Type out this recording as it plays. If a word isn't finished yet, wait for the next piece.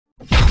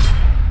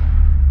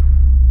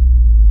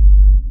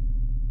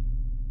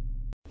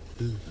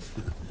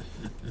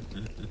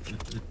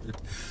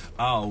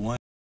Oh, one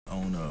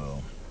on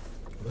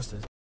what's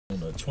that? On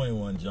the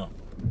 21 jump.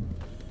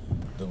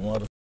 The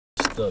mother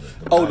stutter.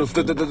 Oh, the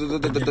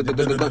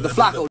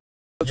Flacco.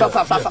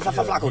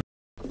 Flacco.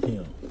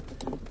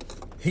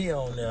 He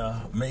on there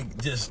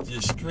just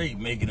straight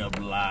making up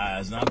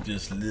lies, and I'm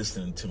just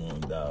listening to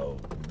him,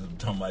 dog.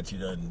 Talking about you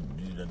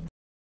done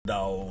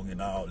dog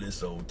and all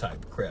this old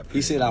type of crap.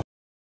 He said I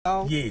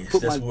dog. Yes,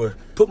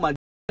 put my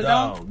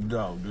dog.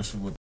 This is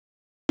what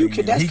you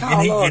can. That's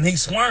called and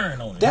he's swearing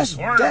on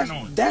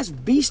it. That's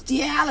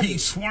bestiality.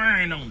 He's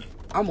swearing on it.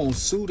 I'm gonna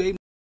sue they.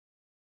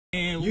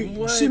 And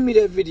you send me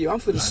that video. I'm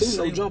for the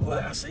sue no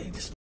jumper. I say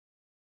this.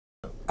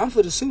 I'm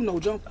for the sue no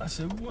jumper. I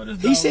said, what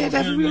is he said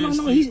that's real.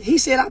 No. He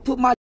said I put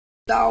my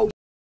dog.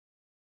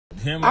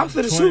 I'm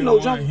for the sue no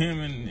jumper. Him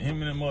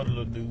and them other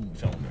little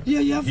dudes on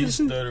there. Yeah, I'm for the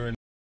sue. Stuttering.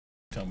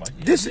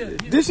 This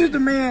is the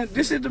man.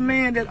 This is the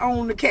man that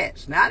owned the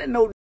cats. Now I didn't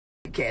know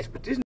the cats,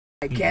 but this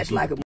cats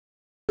like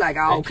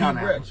all kind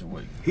of.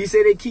 He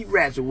said they keep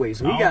rats away.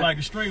 So he got like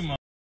a stray mom.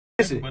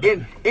 Listen,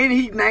 and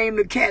he named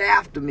the cat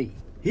after me.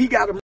 He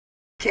got a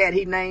cat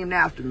he named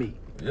after me.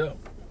 Yeah,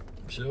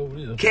 sure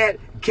is.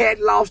 Cat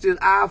lost his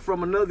eye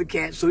from another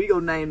cat, so he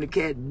gonna name the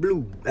cat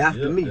Blue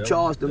after me,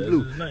 Charleston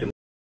Blue.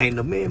 Ain't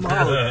no man,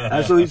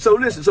 so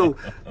listen, so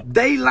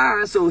they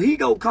lying, so he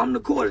go come to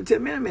court and tell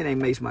me, man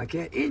ain't maced my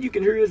cat, and you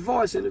can hear his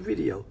voice in the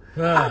video.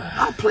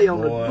 I play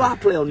on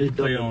this.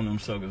 Play on them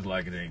suckers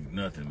like it ain't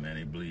nothing, man.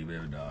 They believe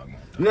every dog.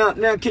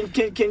 Now,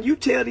 can you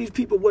tell these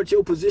people what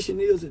your position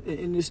is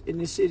in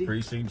this city?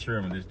 Precinct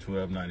chairman is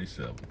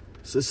 1297.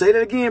 So say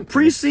that again.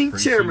 Precinct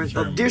chairman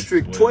of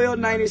District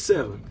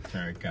 1297.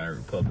 Tarrant County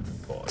Republican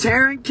Party.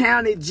 Tarrant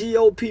County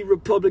GOP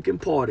Republican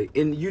Party.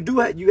 And you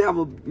have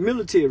a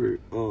military.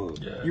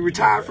 You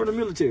retired from the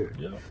military.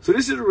 Yeah. So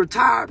this is a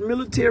retired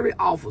military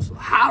officer,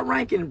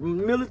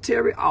 high-ranking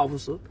military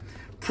officer,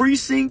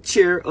 precinct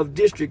chair of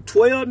District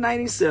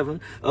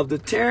 1297 of the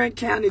Tarrant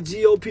County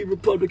GOP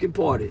Republican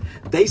Party.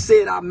 They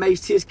said I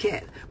maced his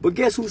cat. But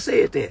guess who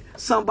said that?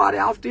 Somebody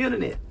off the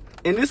internet.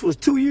 And this was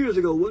 2 years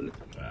ago, wasn't it?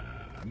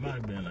 It might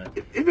have been like.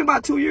 It's been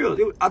about 2 years.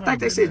 I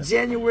think they said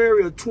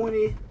January of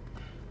 20.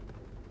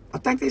 I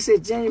think they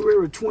said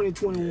January of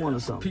 2021 or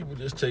something. People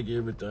just take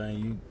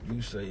everything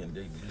you say and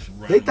they just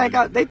run. They think